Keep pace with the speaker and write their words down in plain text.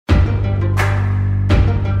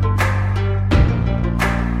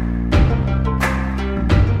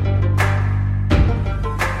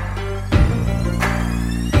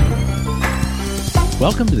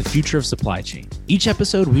Welcome to the Future of Supply Chain. Each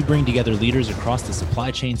episode, we bring together leaders across the supply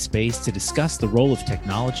chain space to discuss the role of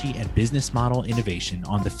technology and business model innovation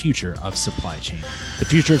on the future of supply chain. The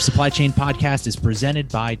Future of Supply Chain podcast is presented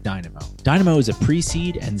by Dynamo. Dynamo is a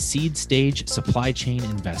pre-seed and seed stage supply chain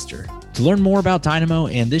investor. To learn more about Dynamo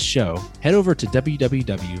and this show, head over to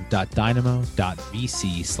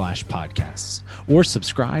www.dynamo.vc/podcasts or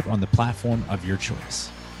subscribe on the platform of your choice.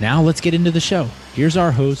 Now let's get into the show. Here's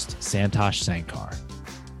our host, Santosh Sankar.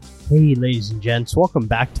 Hey, ladies and gents, welcome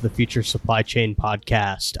back to the Future Supply Chain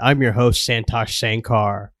Podcast. I'm your host, Santosh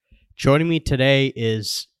Sankar. Joining me today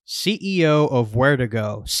is CEO of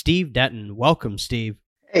Ware2Go, Steve Denton. Welcome, Steve.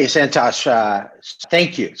 Hey, Santosh.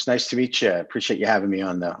 Thank you. It's nice to meet you. I appreciate you having me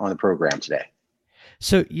on the program today.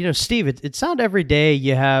 So, Steve, it's not every day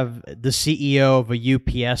you have the CEO of a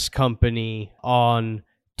UPS company on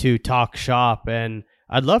to talk shop, and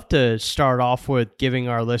I'd love to start off with giving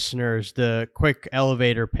our listeners the quick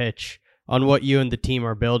elevator pitch on what you and the team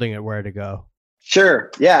are building at Ware2Go.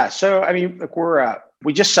 Sure. Yeah. So, look,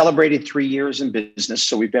 we just celebrated 3 years in business.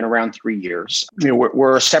 So we've been around 3 years.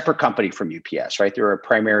 We're a separate company from UPS, right? They're a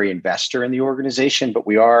primary investor in the organization, but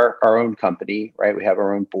we are our own company, right? We have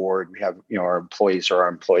our own board. We have, our employees are our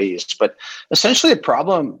employees. But essentially the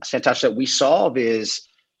problem, Santosh, that we solve is,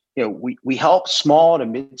 we help small to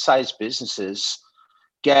mid-sized businesses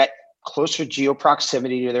get closer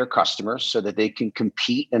geo-proximity to their customers so that they can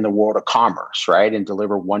compete in the world of commerce, right? And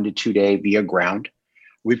deliver 1 to 2 day via ground.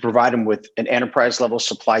 We provide them with an enterprise level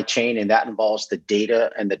supply chain, and that involves the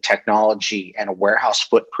data and the technology and a warehouse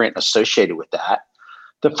footprint associated with that.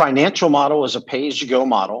 The financial model is a pay-as-you-go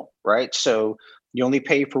model, right? So you only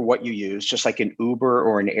pay for what you use, just like an Uber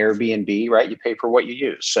or an Airbnb, right? You pay for what you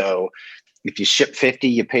use. So if you ship 50,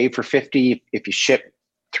 you pay for 50. If you ship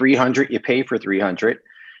 300, you pay for 300.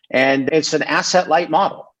 And it's an asset light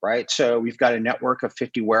model, right? So we've got a network of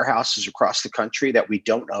 50 warehouses across the country that we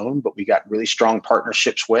don't own, but we got really strong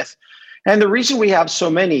partnerships with. And the reason we have so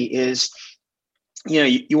many is,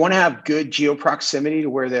 you want to have good geo proximity to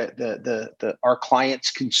where our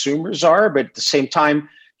clients' consumers are, but at the same time,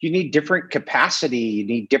 you need different capacity, you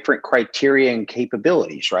need different criteria and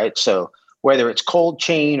capabilities, right? So whether it's cold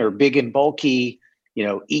chain or big and bulky,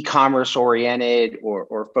 e-commerce oriented,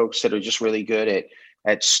 or folks that are just really good at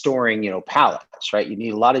storing, pallets, right? You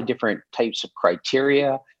need a lot of different types of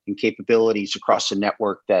criteria and capabilities across the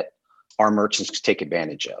network that our merchants can take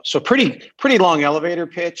advantage of. So pretty long elevator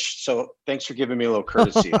pitch. So thanks for giving me a little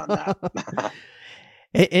courtesy on that.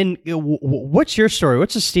 And what's your story?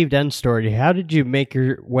 What's the Steve Denton story? How did you make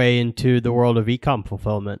your way into the world of e-com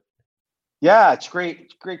fulfillment? Yeah, it's great.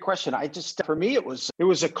 Great question. For me, it was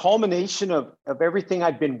a culmination of everything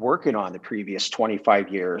I'd been working on the previous 25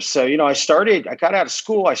 years. So, I got out of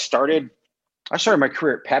school. I started my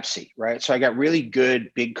career at Pepsi, right? So I got really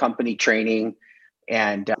good big company training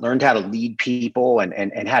and learned how to lead people and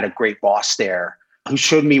had a great boss there who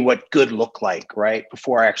showed me what good looked like, right?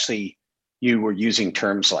 Before you were using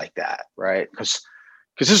terms like that, right? Because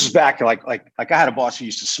this is back like I had a boss who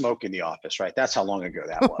used to smoke in the office, right? That's how long ago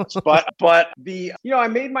that was. But I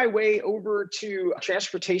made my way over to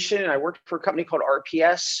transportation. I worked for a company called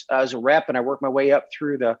RPS as a rep, and I worked my way up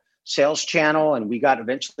through the sales channel, and we got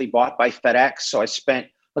eventually bought by FedEx. So I spent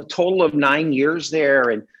a total of 9 years there,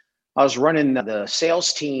 and I was running the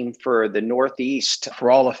sales team for the Northeast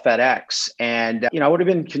for all of FedEx. And I would have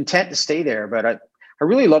been content to stay there, but I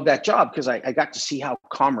really loved that job because I got to see how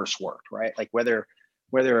commerce worked, right? Like whether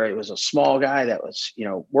it was a small guy that was,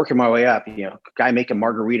 working my way up, guy making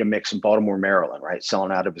margarita mix in Baltimore, Maryland, right?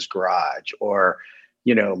 Selling out of his garage, or,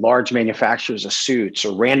 large manufacturers of suits,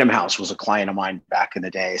 or Random House was a client of mine back in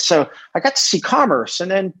the day. So I got to see commerce.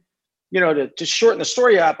 And then, to shorten the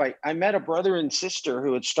story up, I met a brother and sister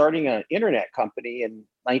who was starting an internet company in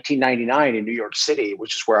 1999 in New York City,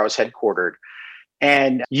 which is where I was headquartered.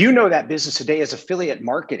 And that business today is affiliate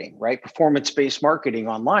marketing, right? Performance-based marketing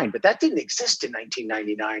online, but that didn't exist in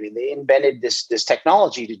 1999. And they invented this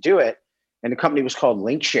technology to do it. And the company was called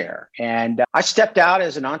Linkshare. And I stepped out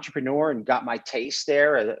as an entrepreneur and got my taste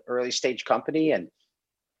there at an early stage company. And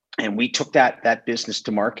we took that business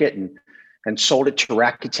to market and sold it to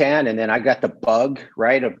Rakuten. And then I got the bug,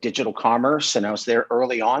 right, of digital commerce. And I was there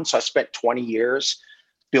early on. So I spent 20 years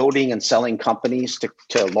building and selling companies to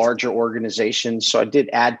larger organizations. So I did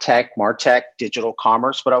ad tech, martech, digital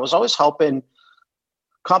commerce, but I was always helping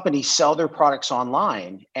companies sell their products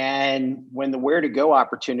online. And when the Ware2Go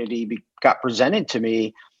opportunity got presented to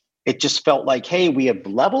me, it just felt like, hey, we have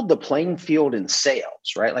leveled the playing field in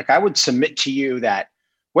sales, right? Like I would submit to you that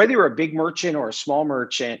whether you're a big merchant or a small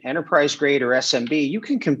merchant, enterprise grade or SMB, you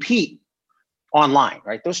can compete online,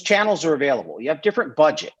 right? Those channels are available. You have different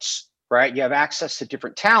budgets, right? You have access to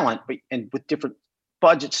different talent, and with different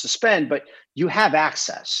budgets to spend, but you have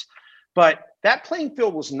access. But that playing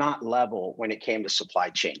field was not level when it came to supply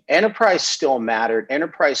chain. Enterprise still mattered.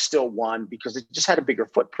 Enterprise still won because it just had a bigger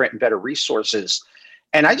footprint and better resources.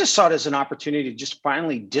 And I just saw it as an opportunity to just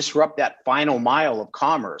finally disrupt that final mile of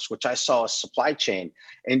commerce, which I saw as supply chain,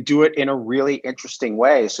 and do it in a really interesting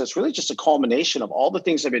way. So it's really just a culmination of all the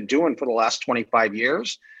things I've been doing for the last 25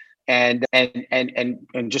 years, and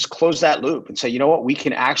just close that loop and say, you know what, we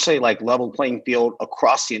can actually like level playing field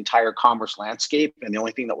across the entire commerce landscape. And the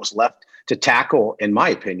only thing that was left to tackle, in my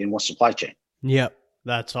opinion, was supply chain. Yep,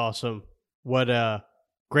 that's awesome. What a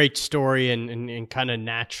great story and kind of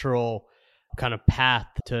natural kind of path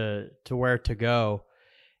to Ware2Go.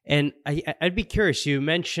 And I'd be curious, you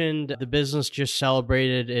mentioned the business just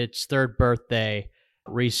celebrated its third birthday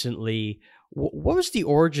recently. What was the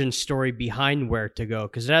origin story behind Ware2Go?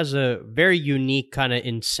 Because it has a very unique kind of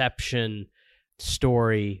inception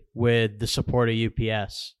story with the support of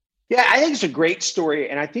UPS. Yeah, I think it's a great story.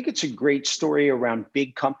 And I think it's a great story around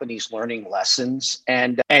big companies learning lessons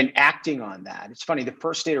and acting on that. It's funny, the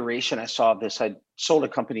first iteration I saw of this, I sold a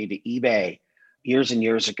company to eBay years and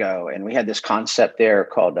years ago. And we had this concept there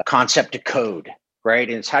called concept to code, right?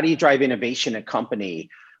 And it's how do you drive innovation at a company?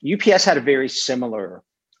 UPS had a very similar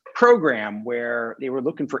program where they were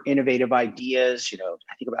looking for innovative ideas.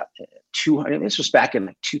 I think about 200, this was back in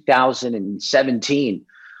like 2017.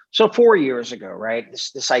 So 4 years ago, right?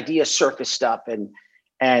 This idea surfaced up and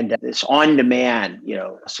this on-demand,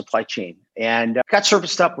 supply chain, and got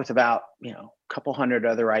surfaced up with about, a couple hundred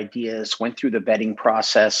other ideas, went through the vetting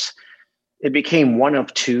process. It became one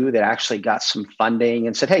of two that actually got some funding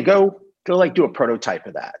and said, hey, go like do a prototype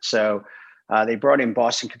of that. So they brought in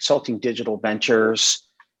Boston Consulting Digital Ventures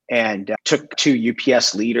and took two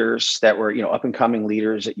UPS leaders that were, up and coming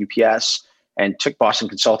leaders at UPS, and took Boston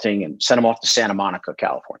Consulting and sent them off to Santa Monica,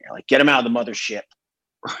 California. Like, get them out of the mothership,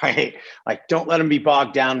 right? Like, don't let them be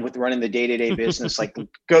bogged down with running the day-to-day business. Like,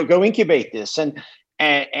 go incubate this. And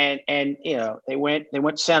they went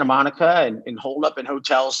to Santa Monica and holed up in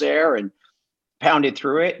hotels there and pounded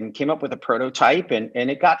through it and came up with a prototype, and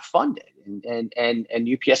it got funded. And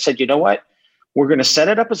UPS said, you know what? We're going to set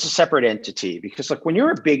it up as a separate entity, because like when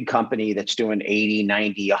you're a big company that's doing 80,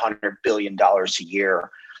 90, $100 billion a year,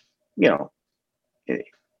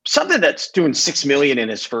 something that's doing 6 million in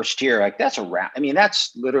his first year, like that's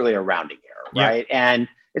that's literally a rounding error, right? And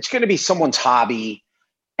it's going to be someone's hobby,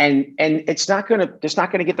 and it's not going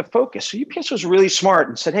to get the focus. So UPS was really smart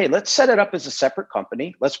and said, hey, let's set it up as a separate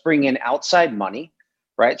company. Let's bring in outside money,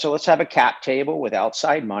 right? So let's have a cap table with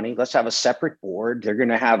outside money. Let's have a separate board. They're going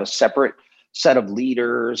to have a separate set of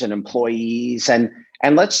leaders and employees, and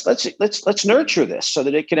let's nurture this so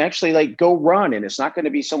that it can actually like go run, and it's not going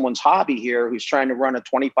to be someone's hobby here who's trying to run a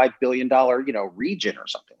 $25 billion region or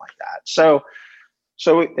something like that. So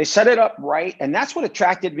they set it up right, and that's what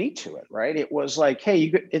attracted me to it, right? It was like,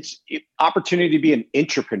 hey, it's opportunity to be an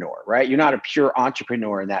entrepreneur, right? You're not a pure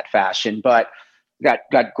entrepreneur in that fashion, but got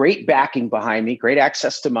great backing behind me, great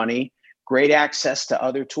access to money, great access to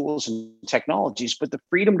other tools and technologies, but the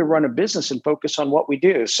freedom to run a business and focus on what we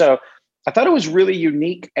do. So I thought it was really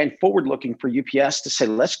unique and forward-looking for UPS to say,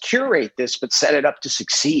 let's curate this, but set it up to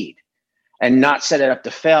succeed and not set it up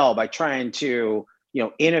to fail by trying to,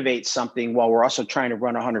 innovate something while we're also trying to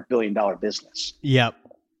run a $100 billion business. Yep.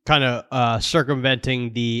 Kind of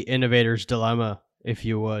circumventing the innovator's dilemma, if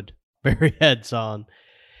you would. Very heads on.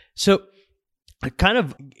 So kind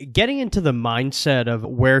of getting into the mindset of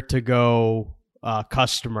Ware2Go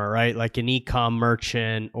customer, right? Like an e-com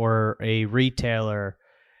merchant or a retailer.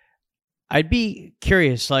 I'd be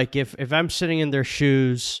curious, like if I'm sitting in their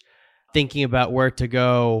shoes thinking about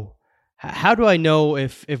Ware2Go, how do I know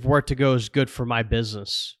if Ware2Go is good for my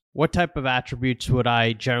business? What type of attributes would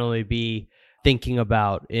I generally be thinking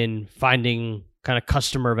about in finding kind of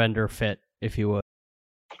customer vendor fit, if you would?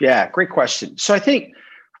 Yeah, great question. So I think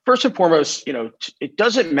first and foremost, it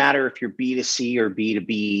doesn't matter if you're B2C or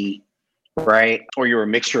B2B, right? Or you're a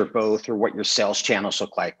mixture of both, or what your sales channels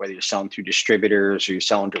look like, whether you're selling through distributors or you're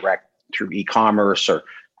selling direct through e-commerce or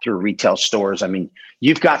through retail stores. I mean,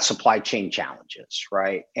 you've got supply chain challenges,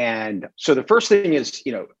 right? And so the first thing is,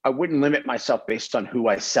 I wouldn't limit myself based on who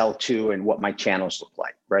I sell to and what my channels look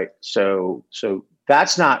like, right? So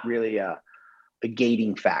that's not really a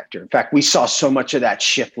gating factor. In fact, we saw so much of that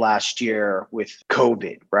shift last year with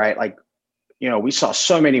COVID, right? Like, we saw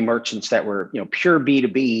so many merchants that were, pure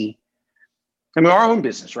B2B. I mean, our own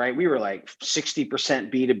business, right? We were like 60%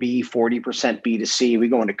 B2B, 40% B2C. We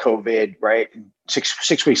go into COVID, right?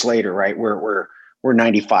 Six weeks later, right? We're we're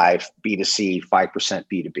 95 B2C, 5%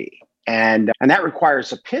 B2B. And that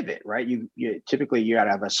requires a pivot, right? You typically you got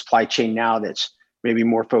to have a supply chain now that's maybe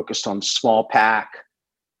more focused on small pack,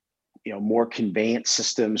 more conveyance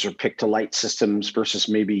systems or pick to light systems versus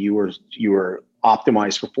maybe you were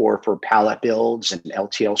optimized before for pallet builds and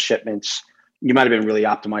LTL shipments. You might have been really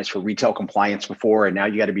optimized for retail compliance before, and now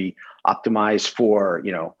you got to be optimized for,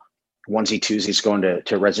 onesie twosies going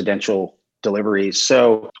to residential deliveries.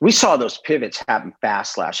 So we saw those pivots happen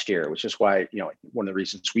fast last year, which is why, one of the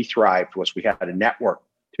reasons we thrived was we had a network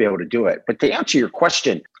to be able to do it. But to answer your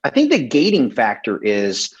question, I think the gating factor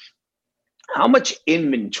is how much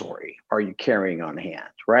inventory are you carrying on hand,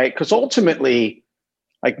 right? Because ultimately,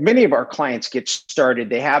 like many of our clients get started,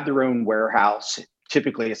 they have their own warehouse.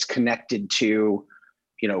 Typically it's connected to,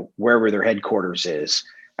 wherever their headquarters is.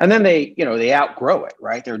 And then they outgrow it,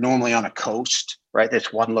 right? They're normally on a coast, right?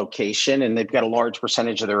 That's one location, and they've got a large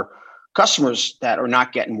percentage of their customers that are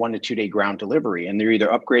not getting 1 to 2 day ground delivery. And they're either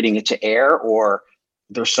upgrading it to air or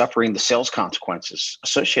they're suffering the sales consequences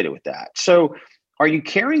associated with that. So are you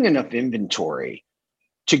carrying enough inventory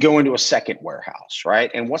to go into a second warehouse,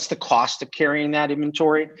 right? And what's the cost of carrying that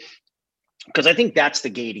inventory? Because I think that's the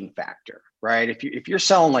gating factor, right? If you're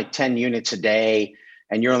selling like 10 units a day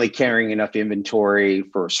and you're only carrying enough inventory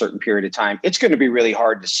for a certain period of time, it's going to be really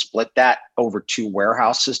hard to split that over 2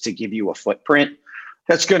 warehouses to give you a footprint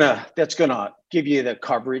that's gonna give you the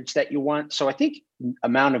coverage that you want. So I think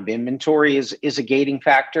amount of inventory is a gating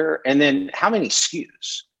factor, and then how many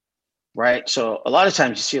SKUs, right? So a lot of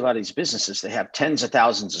times you see a lot of these businesses, they have tens of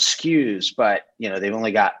thousands of SKUs, but they've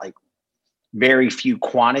only got like very few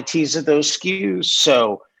quantities of those SKUs.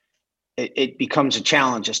 So it becomes a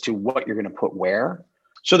challenge as to what you're going to put where.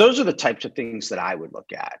 So those are the types of things that I would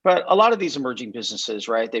look at. But a lot of these emerging businesses,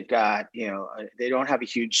 right, they've got, they don't have a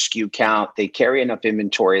huge SKU count. They carry enough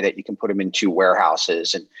inventory that you can put them in 2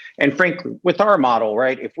 warehouses. And frankly, with our model,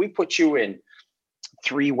 right, if we put you in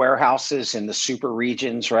 3 warehouses in the super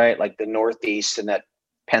regions, right, like the Northeast and that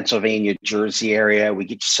Pennsylvania, Jersey area, we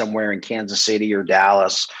get you somewhere in Kansas City or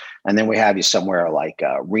Dallas, and then we have you somewhere like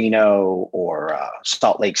Reno or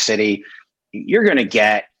Salt Lake City, you're going to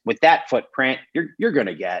get, with that footprint, you're going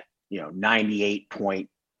to get 98.9%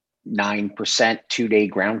 2-day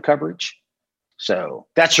ground coverage. So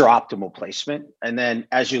that's your optimal placement. And then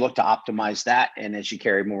as you look to optimize that, and as you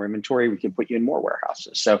carry more inventory, we can put you in more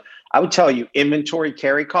warehouses. So I would tell you inventory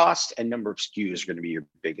carry cost and number of SKUs are going to be your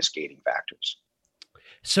biggest gating factors.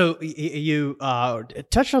 So you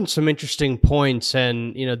touched on some interesting points,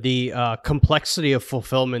 and the complexity of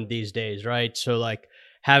fulfillment these days, right? So like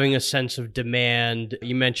having a sense of demand.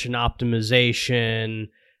 You mentioned optimization.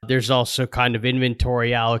 There's also kind of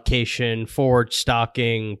inventory allocation, forward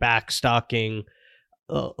stocking, back stocking.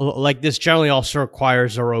 Like this generally also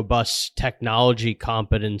requires a robust technology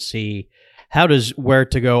competency. How does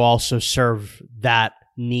Ware2Go also serve that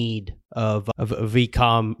need of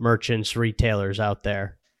e-com merchants, retailers out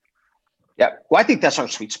there? Yeah, well, I think that's our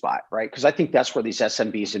sweet spot, right? Because I think that's where these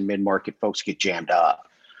SMBs and mid-market folks get jammed up,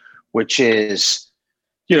 which is,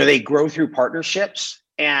 they grow through partnerships,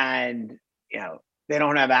 and, they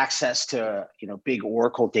don't have access to, big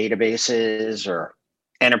Oracle databases or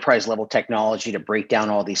enterprise level technology to break down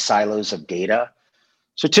all these silos of data.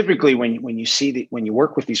 So typically when you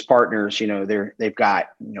work with these partners, they've got,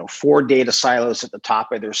 4 data silos at the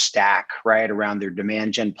top of their stack, right, around their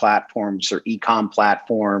demand gen platforms, their e-com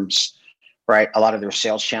platforms, right, a lot of their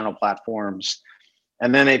sales channel platforms.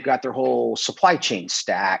 And then they've got their whole supply chain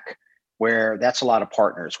stack, where that's a lot of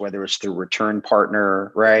partners, whether it's their return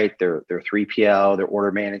partner, right, their 3PL, their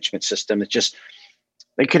order management system. It's just,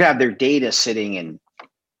 they could have their data sitting in,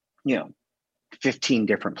 15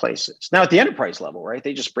 different places. Now at the enterprise level, right,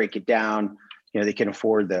 they just break it down. They can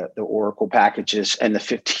afford the Oracle packages and the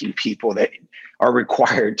 15 people that are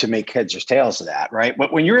required to make heads or tails of that, right?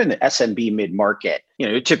 But when you're in the SMB mid-market,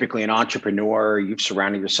 you're typically an entrepreneur. You've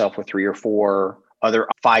surrounded yourself with 3 or 4 other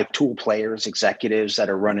 5 tool players, executives that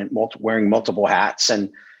are wearing multiple hats,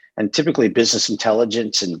 and typically business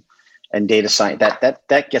intelligence and data science.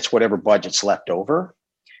 That gets whatever budget's left over,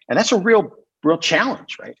 and that's a real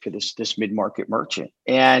challenge, right, for this mid-market merchant.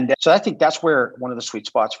 And so I think that's where one of the sweet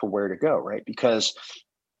spots for Ware2Go, right? Because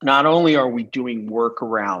not only are we doing work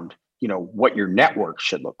around, what your network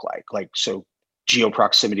should look like so geo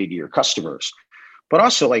proximity to your customers, but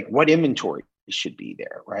also like what inventory should be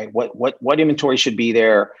there, right? What inventory should be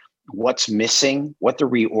there, what's missing, what the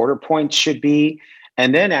reorder points should be,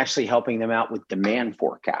 and then actually helping them out with demand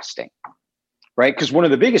forecasting. Right? Because one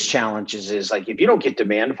of the biggest challenges is like, if you don't get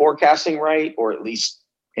demand forecasting right, or at least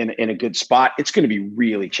in a good spot, it's going to be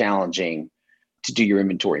really challenging to do your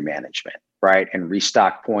inventory management. right? And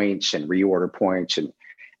restock points and reorder points and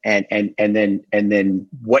then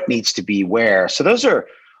what needs to be where. So those are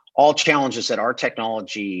all challenges that our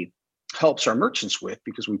technology helps our merchants with,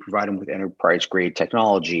 because we provide them with enterprise grade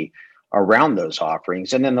technology around those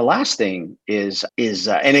offerings. And then the last thing is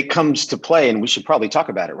and it comes to play, and we should probably talk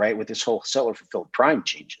about it, right? With this whole seller fulfilled prime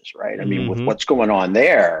changes, right? I mean, with what's going on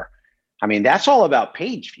there, I mean, that's all about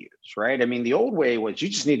page views, right? I mean, the old way was you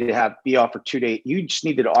just needed to you just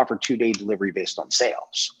needed to offer 2-day delivery based on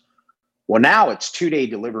sales. Well, now it's 2-day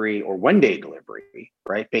delivery or 1-day delivery,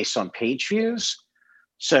 right? Based on page views.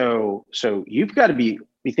 So you've got to be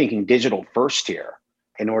thinking digital first here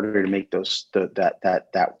in order to make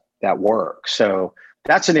that work. So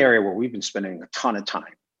that's an area where we've been spending a ton of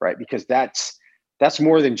time, right? Because that's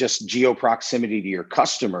more than just geo proximity to your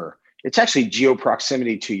customer. It's actually geo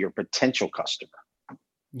proximity to your potential customer.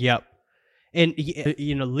 Yep. And,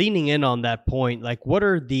 leaning in on that point, like, what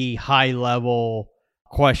are the high level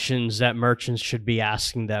questions that merchants should be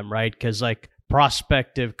asking them, right? Because, like,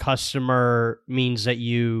 prospective customer means that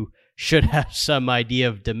you should have some idea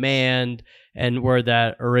of demand and where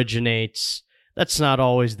that originates. That's not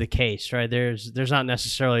always the case, right? There's not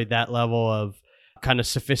necessarily that level of kind of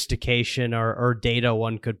sophistication or data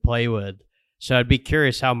one could play with. So I'd be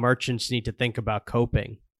curious how merchants need to think about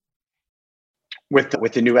coping with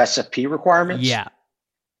the new SFP requirements. Yeah.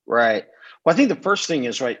 Right. Well, I think the first thing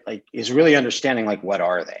is is really understanding, like, what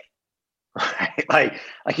are they? Right.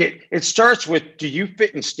 Like it starts with, do you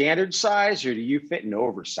fit in standard size or do you fit in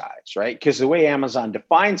oversize? Right. Because the way Amazon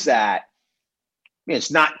defines that,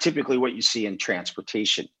 it's not typically what you see in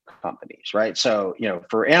transportation companies. Right. So,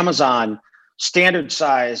 for Amazon, standard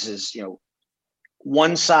size is,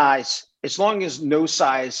 one size, as long as no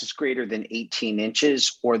size is greater than 18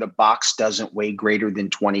 inches or the box doesn't weigh greater than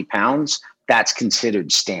 20 pounds, that's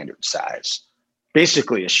considered standard size,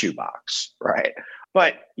 basically a shoebox, right?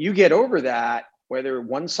 But you get over that, whether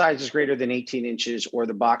one size is greater than 18 inches or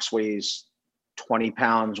the box weighs 20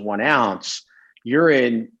 pounds, 1 ounce, you're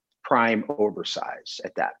in prime oversize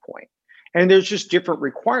at that point. And there's just different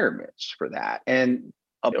requirements for that. And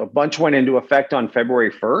a bunch went into effect on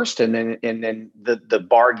February 1st, and then the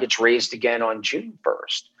bar gets raised again on June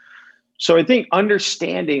 1st. So I think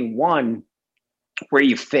understanding, one, where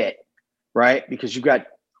you fit, right? Because you've got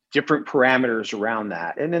different parameters around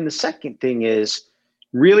that. And then the second thing is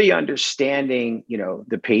really understanding,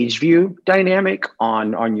 the page view dynamic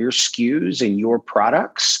on your SKUs and your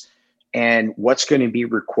products, and what's going to be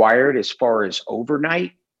required as far as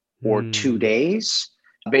overnight or 2 days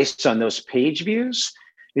based on those page views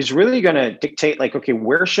is really going to dictate, like, okay,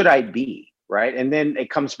 where should I be, right? And then it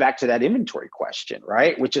comes back to that inventory question,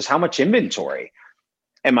 right? Which is, how much inventory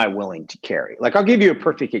am I willing to carry? Like, I'll give you a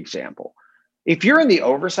perfect example. If you're in the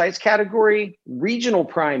oversized category, regional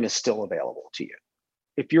prime is still available to you.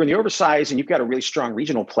 If you're in the oversized and you've got a really strong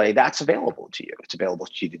regional play, that's available to you. It's available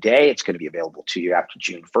to you today. It's going to be available to you after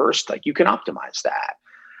June 1st. Like, you can optimize that.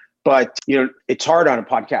 But, it's hard on a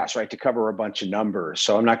podcast, right, to cover a bunch of numbers.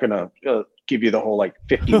 So I'm not going to give you the whole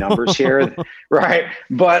 50 numbers here, right?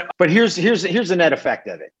 But here's the net effect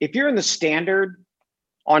of it. If you're in the standard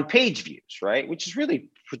on page views, right, which is really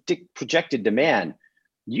projected demand,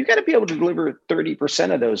 you got to be able to deliver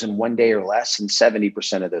 30% of those in 1 day or less, and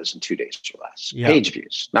 70% of those in 2 days or less. Yeah. Page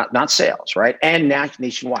views, not sales, right? And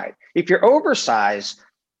nationwide. If you're oversized,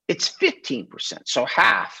 it's 15%, so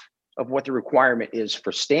half of what the requirement is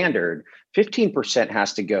for standard. 15%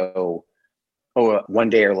 has to go 1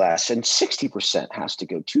 day or less, and 60% has to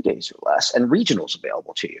go 2 days or less, and regionals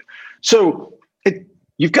available to you. So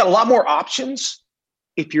you've got a lot more options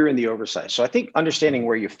if you're in the oversized. So I think understanding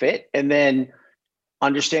where you fit, and then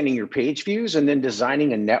understanding your page views, and then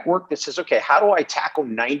designing a network that says, okay, how do I tackle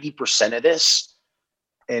 90% of this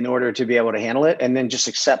in order to be able to handle it? And then just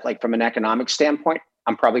accept, like, from an economic standpoint,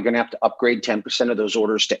 I'm probably going to have to upgrade 10% of those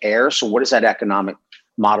orders to air. So what does that economic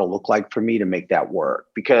model look like for me to make that work?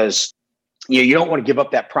 Because you don't want to give up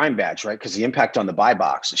that prime badge, right? Because the impact on the buy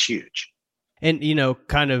box is huge. And,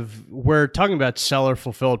 we're talking about seller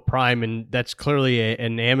fulfilled prime, and that's clearly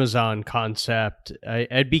an Amazon concept.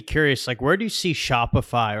 I'd be curious, like, where do you see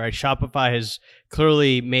Shopify, right? Shopify has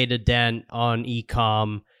clearly made a dent on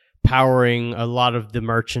e-com, powering a lot of the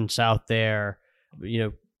merchants out there,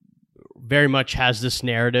 very much has this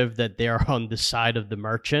narrative that they are on the side of the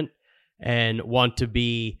merchant and want to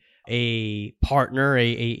be a partner,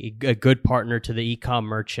 a good partner to the e-com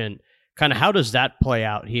merchant. Kind of, how does that play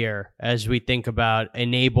out here as we think about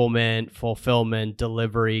enablement, fulfillment,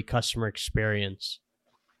 delivery, customer experience?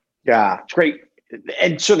 Yeah, it's great.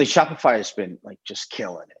 And certainly Shopify has been, like, just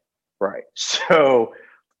killing it, right? So,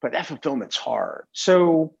 but that fulfillment's hard.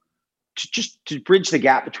 So to bridge the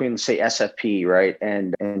gap between, say, SFP, right,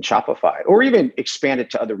 and Shopify, or even expand it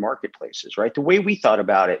to other marketplaces, right? The way we thought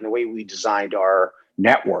about it and the way we designed our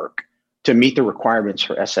network to meet the requirements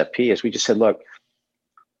for SFP is we just said, look,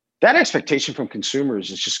 that expectation from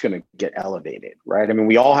consumers is just going to get elevated, right? I mean,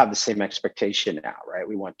 we all have the same expectation now, right?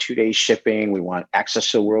 We want 2-day shipping, we want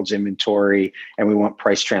access to the world's inventory, and we want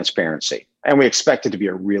price transparency. And we expect it to be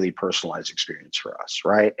a really personalized experience for us,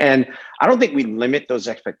 right? And I don't think we limit those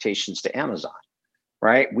expectations to Amazon,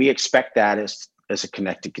 right? We expect that as a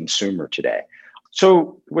connected consumer today.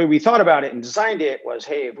 So the way we thought about it and designed it was,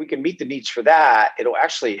 hey, if we can meet the needs for that, it'll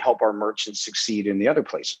actually help our merchants succeed in the other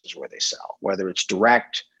places where they sell, whether it's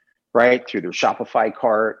direct, right, through their Shopify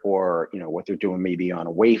cart, or what they're doing maybe on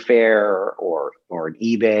a Wayfair or an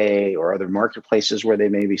eBay or other marketplaces where they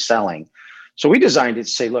may be selling. So we designed it to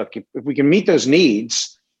say, look, if we can meet those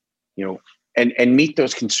needs, and meet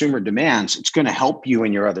those consumer demands, it's going to help you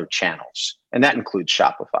in your other channels, and that includes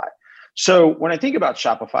Shopify. So when I think about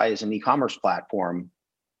Shopify as an e-commerce platform,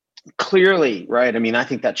 clearly, right, I mean, I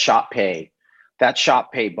think that Shop Pay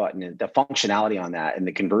button and the functionality on that and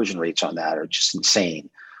the conversion rates on that are just insane.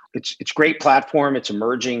 It's a great platform. It's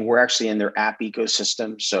emerging. We're actually in their app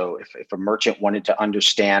ecosystem. So if a merchant wanted to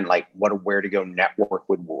understand like what a Ware2Go network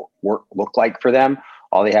would look like for them,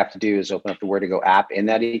 all they have to do is open up the Ware2Go app in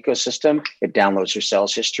that ecosystem. It downloads their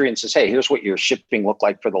sales history and says, hey, here's what your shipping looked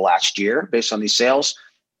like for the last year based on these sales.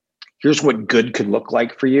 Here's what good could look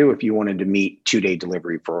like for you if you wanted to meet 2-day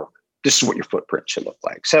delivery this is what your footprint should look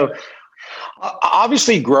like. So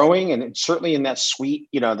obviously growing, and it's certainly in that sweet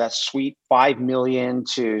 $5 million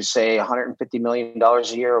to say $150 million a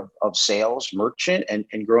year of sales merchant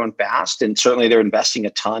and growing fast. And certainly they're investing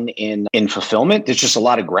a ton in fulfillment. There's just a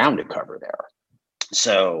lot of ground to cover there.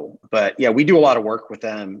 So, but yeah, we do a lot of work with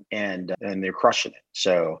them and they're crushing it.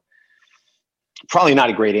 So probably not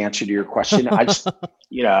a great answer to your question. I just,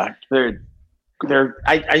 I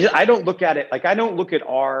don't look at it like, I don't look at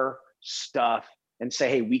our stuff and say,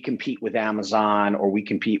 hey, we compete with Amazon or we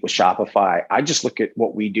compete with Shopify. I just look at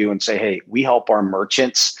what we do and say, hey, we help our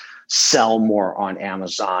merchants sell more on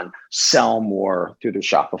Amazon, sell more through their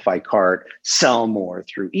Shopify cart, sell more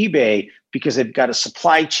through eBay, because they've got a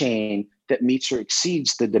supply chain that meets or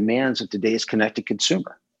exceeds the demands of today's connected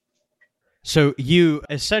consumer. So you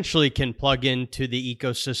essentially can plug into the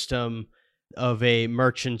ecosystem of a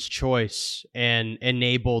merchant's choice and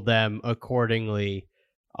enable them accordingly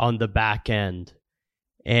on the back end.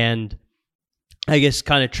 And I guess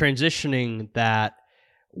kind of transitioning that,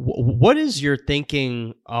 what is your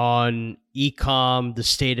thinking on e-com, the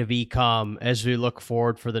state of e-com as we look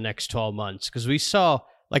forward for the next 12 months? Because we saw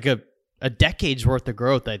like a decade's worth of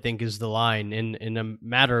growth, I think is the line in a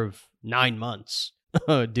matter of 9 months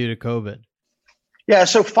due to COVID. Yeah,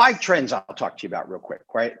 so 5 trends I'll talk to you about real quick,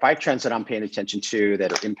 right? 5 trends that I'm paying attention to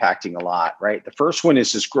that are impacting a lot, right? The first one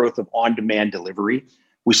is this growth of on-demand delivery.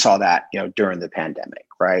 We saw that, during the pandemic,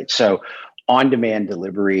 right? So on-demand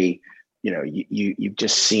delivery, you've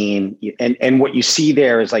just seen, and what you see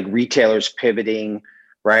there is like retailers pivoting,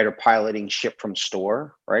 right? Or piloting ship from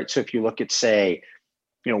store, right? So if you look at, say,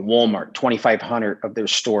 Walmart, 2,500 of their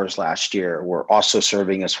stores last year were also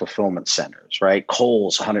serving as fulfillment centers, right?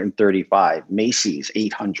 Kohl's, 135, Macy's,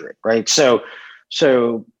 800, right? So,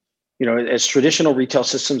 as traditional retail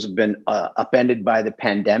systems have been upended by the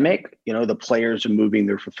pandemic, the players are moving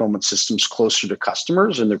their fulfillment systems closer to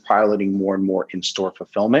customers and they're piloting more and more in-store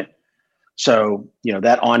fulfillment. So,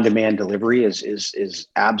 that on-demand delivery is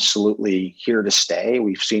absolutely here to stay.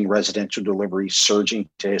 We've seen residential delivery surging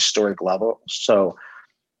to historic levels. So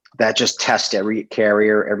that just tests every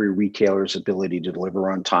carrier, every retailer's ability to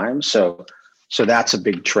deliver on time. So that's a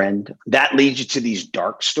big trend. That leads you to these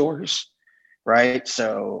dark stores, right?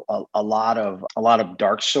 So a lot of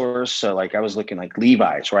dark stores. So like I was looking like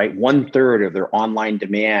Levi's, right? 1/3 of their online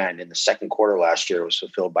demand in the second quarter last year was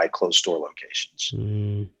fulfilled by closed store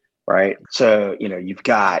locations. Right. So, you've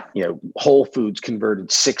got, Whole Foods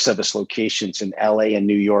converted 6 of its locations in LA and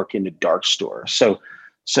New York into dark stores. So,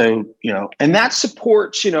 and that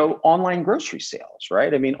supports, online grocery sales,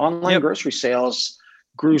 right? I mean, online grocery sales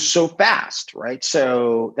grew so fast, right?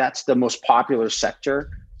 So that's the most popular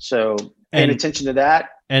sector. So paying attention to that.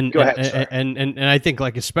 And go ahead. And I think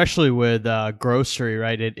like, especially with grocery,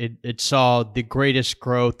 right? It saw the greatest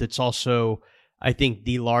growth. It's also, I think,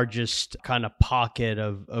 the largest kind of pocket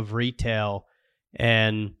of retail,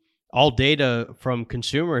 and all data from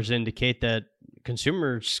consumers indicate that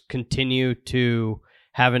consumers continue to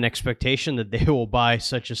have an expectation that they will buy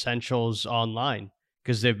such essentials online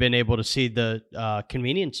because they've been able to see the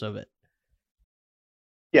convenience of it.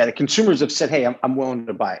 Yeah, the consumers have said, "Hey, I'm willing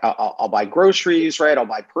to buy. I'll buy groceries, right? I'll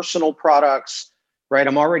buy personal products, right?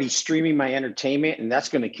 I'm already streaming my entertainment, and that's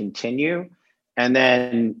going to continue." And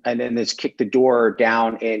then it's kicked the door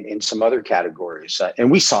down in some other categories, and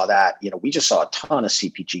we saw that. We just saw a ton of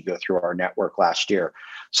CPG go through our network last year.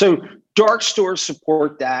 So dark stores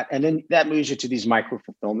support that, and then that moves you to these micro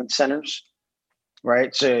fulfillment centers,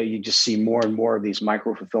 right? So you just see more and more of these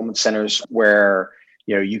micro fulfillment centers where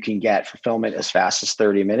you can get fulfillment as fast as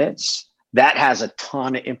 30 minutes. That has a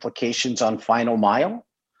ton of implications on final mile.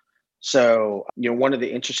 So, one of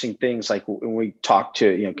the interesting things, like when we talk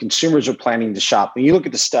to, consumers are planning to shop. When you look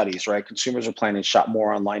at the studies, right, consumers are planning to shop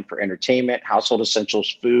more online for entertainment, household essentials,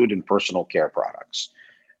 food, and personal care products,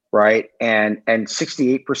 right? And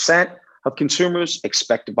 68% of consumers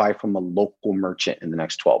expect to buy from a local merchant in the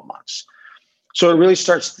next 12 months. So it really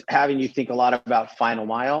starts having you think a lot about final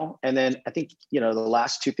mile. And then I think, the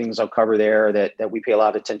last two things I'll cover there that we pay a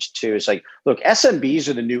lot of attention to is like, look, SMBs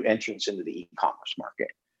are the new entrants into the e-commerce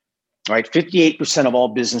market, right? 58% of all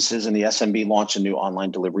businesses in the SMB launched a new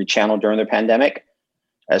online delivery channel during the pandemic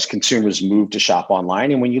as consumers moved to shop online.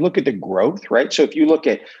 And when you look at the growth, right? So if you look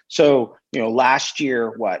at, last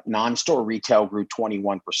year, non-store retail grew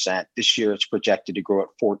 21%. This year it's projected to grow at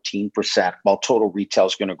 14%, while total retail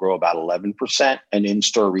is going to grow about 11%, and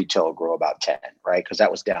in-store retail will grow about 10%, right? Because that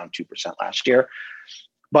was down 2% last year.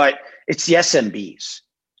 But it's the SMBs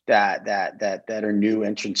that are new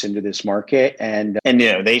entrants into this market. And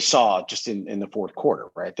they saw just in the fourth quarter,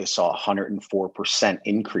 right? They saw 104%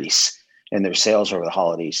 increase in their sales over the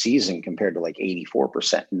holiday season compared to like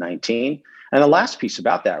 84% in 19. And the last piece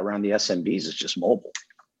about that around the SMBs is just mobile,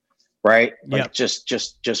 right? Like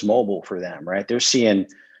just mobile for them, right? They're seeing,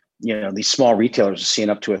 these small retailers are seeing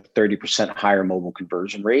up to a 30% higher mobile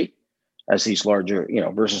conversion rate as these larger,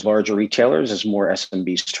 versus larger retailers as more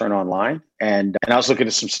SMBs turn online. And I was looking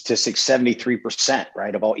at some statistics, 73%,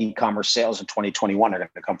 right, of all e-commerce sales in 2021 are going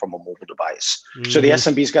to come from a mobile device. Mm-hmm. So the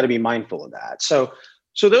SMB's got to be mindful of that.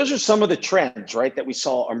 So those are some of the trends, right, that we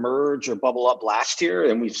saw emerge or bubble up last year.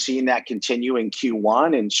 And we've seen that continue in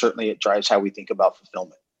Q1. And certainly it drives how we think about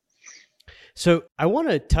fulfillment. So I want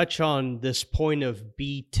to touch on this point of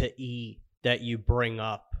B2E that you bring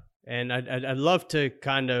up. And I'd love to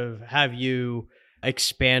kind of have you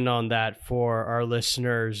expand on that for our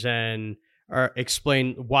listeners and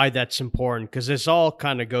explain why that's important, because this all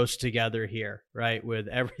kind of goes together here, right, with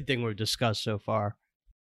everything we've discussed so far.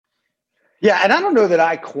 Yeah, and I don't know that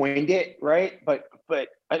I coined it, right? But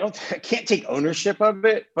I can't take ownership of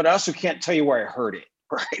it, but I also can't tell you where I heard it,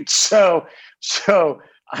 right? So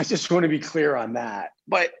I just want to be clear on that.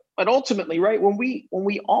 But ultimately, right, when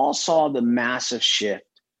we all saw the massive shift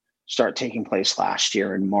start taking place last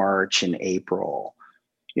year in March and April,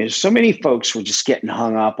 so many folks were just getting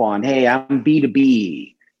hung up on, hey, I'm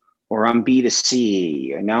B2B or I'm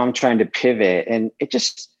B2C, and now I'm trying to pivot, and it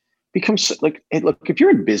just becomes like, hey, look, if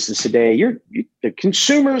you're in business today, the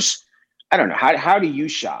consumers, I don't know, how do you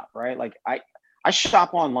shop, right? Like I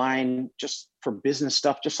shop online just for business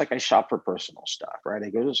stuff, just like I shop for personal stuff, right?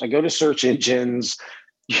 I go to search engines,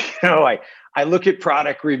 I look at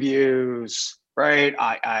product reviews, right?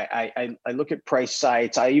 I look at price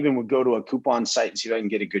sites. I even would go to a coupon site and see if I can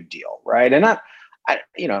get a good deal, right? And I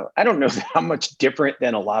don't know how much different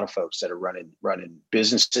than a lot of folks that are running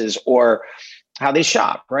businesses or how they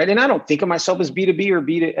shop, right? And I don't think of myself as B2B or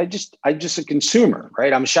B2. I'm just a consumer,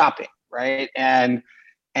 right? I'm shopping, right? And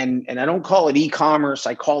I don't call it e-commerce.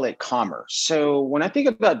 I call it commerce. So when I think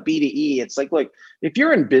about B2E, it's like, look, if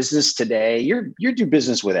you're in business today, you do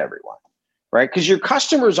business with everyone, right? Because your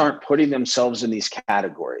customers aren't putting themselves in these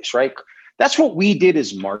categories, right? That's what we did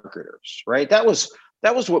as marketers, right? That was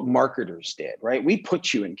what marketers did, right? We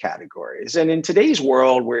put you in categories. And in today's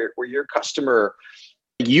world where your customer,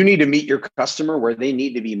 you need to meet your customer where they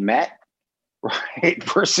need to be met, right?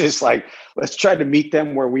 Versus like, let's try to meet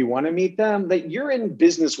them where we want to meet them. That you're in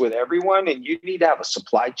business with everyone, and you need to have a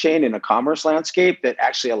supply chain and a commerce landscape that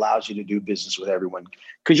actually allows you to do business with everyone,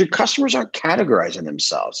 because your customers aren't categorizing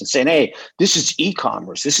themselves and saying, hey, this is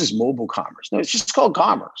e-commerce, this is mobile commerce. No, it's just called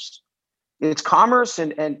commerce. It's commerce,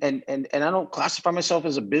 and I don't classify myself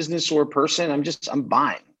as a business or a person. I'm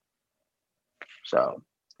buying. So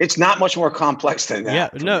it's not much more complex than that. Yeah,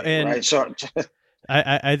 no, me, and right? So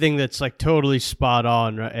I think that's like totally spot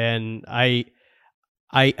on. And I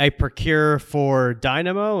procure for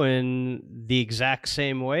Dynamo in the exact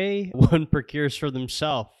same way one procures for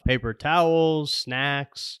themselves. Paper towels,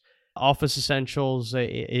 snacks, office essentials.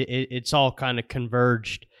 It's all kind of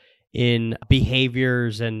converged in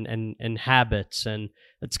behaviors and habits. And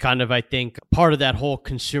it's kind of, I think, part of that whole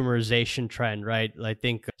consumerization trend, right? I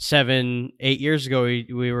think 7-8 years ago,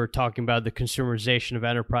 we were talking about the consumerization of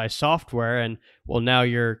enterprise software. And well, now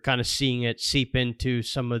you're kind of seeing it seep into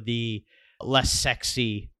some of the less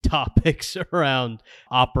sexy topics around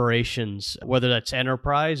operations, whether that's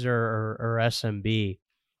enterprise or SMB.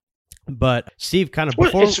 But Steve, kind of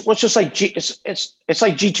before, it's just like it's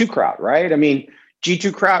like G2 Crowd, right? I mean,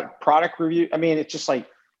 G2 Crowd product review. I mean, it's just like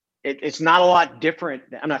it's not a lot different.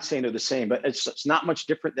 I'm not saying they're the same, but it's not much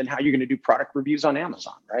different than how you're going to do product reviews on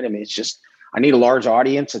Amazon, right? I mean, it's just I need a large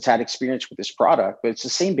audience that's had experience with this product, but it's the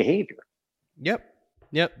same behavior. Yep,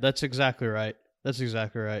 that's exactly right.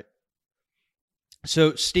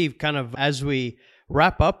 So, Steve, kind of as we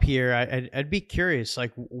wrap up here, I'd be curious,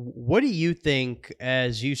 like, what do you think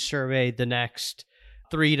as you survey the next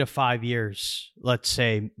 3 to 5 years, let's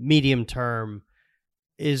say medium term,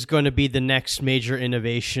 is going to be the next major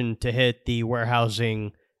innovation to hit the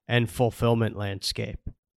warehousing and fulfillment landscape?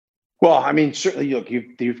 Well, I mean, certainly, look,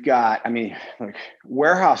 you've got, I mean, like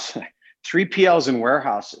warehouse, 3PLs and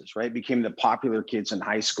warehouses, right, became the popular kids in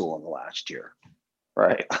high school in the last year,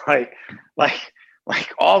 right?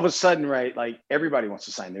 Like all of a sudden, right, like everybody wants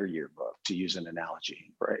to sign their yearbook, to use an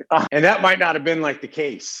analogy, right? And that might not have been like the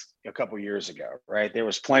case a couple of years ago, right? There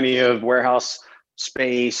was plenty of warehouse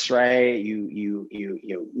space, right? You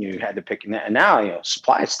had to pick, and now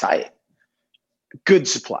supply is tight. Good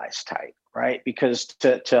supply is tight, right? Because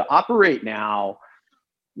to operate now,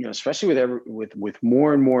 especially with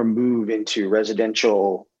more and more move into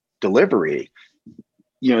residential delivery,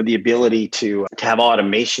 the ability to have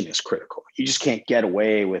automation is critical. You just can't get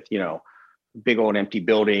away with, big old empty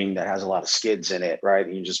building that has a lot of skids in it, right?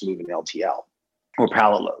 And you just move an LTL or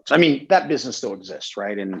pallet loads. I mean, that business still exists,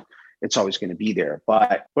 right? And it's always going to be there.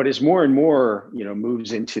 But as more and more,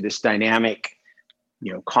 moves into this dynamic,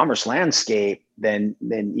 commerce landscape, then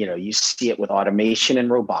you see it with automation and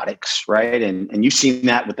robotics, right? And you've seen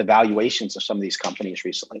that with the valuations of some of these companies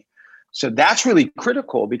recently. So that's really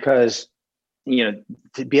critical because to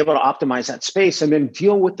be able to optimize that space and then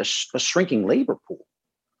deal with the shrinking labor pool,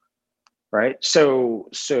 right? So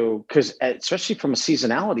because especially from a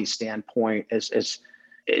seasonality standpoint, as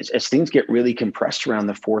things get really compressed around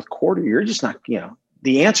the fourth quarter, you're just not,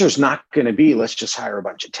 the answer is not going to be let's just hire a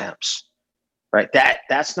bunch of temps, right?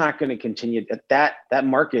 That's not going to continue. That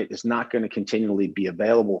market is not going to continually be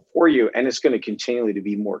available for you, and it's going to continually to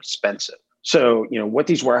be more expensive. So, what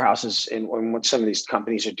these warehouses and what some of these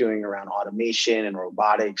companies are doing around automation and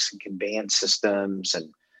robotics and conveyance systems.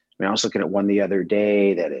 And I was looking at one the other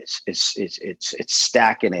day that it's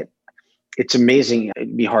stacking it. It's amazing.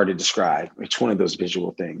 It'd be hard to describe. It's one of those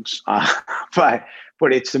visual things, but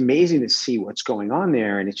it's amazing to see what's going on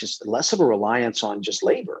there. And it's just less of a reliance on just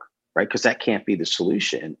labor, right? Because that can't be the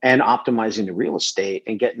solution, and optimizing the real estate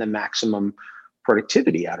and getting the maximum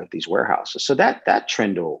productivity out of these warehouses. So that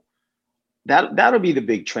trend that'll be the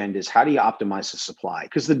big trend, is how do you optimize the supply?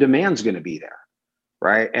 Because the demand's going to be there,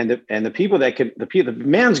 right? And the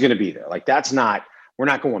demand's going to be there. Like we're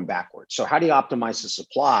not going backwards. So how do you optimize the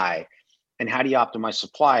supply, and how do you optimize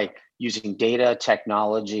supply using data,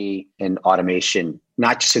 technology, and automation,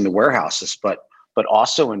 not just in the warehouses, but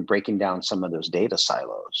also in breaking down some of those data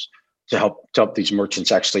silos to help these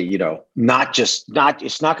merchants actually, it's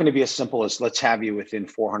not going to be as simple as let's have you within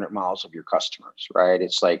 400 miles of your customers, right?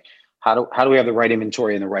 It's like, how do we have the right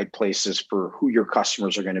inventory in the right places for who your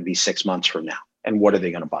customers are going to be 6 months from now, and what are they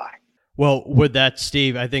going to buy? Well, with that,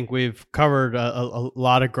 Steve, I think we've covered a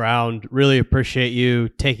lot of ground. Really appreciate you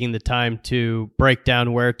taking the time to break down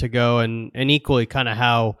Ware2Go and equally kind of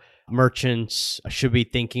how merchants should be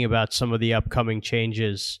thinking about some of the upcoming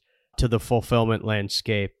changes to the fulfillment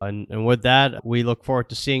landscape. And with that, we look forward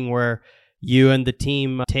to seeing where you and the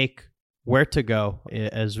team take Ware2Go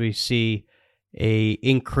as we see a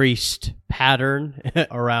increased pattern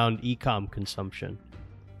around e-com consumption.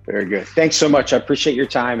 Very good. Thanks so much. I appreciate your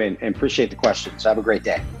time and appreciate the questions. Have a great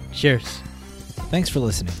day. Cheers. Thanks for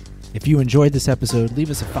listening. If you enjoyed this episode, leave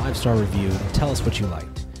us a 5-star review and tell us what you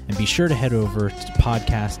liked. And be sure to head over to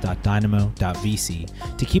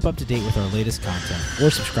podcast.dynamo.vc to keep up to date with our latest content, or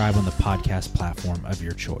subscribe on the podcast platform of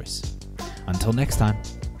your choice. Until next time.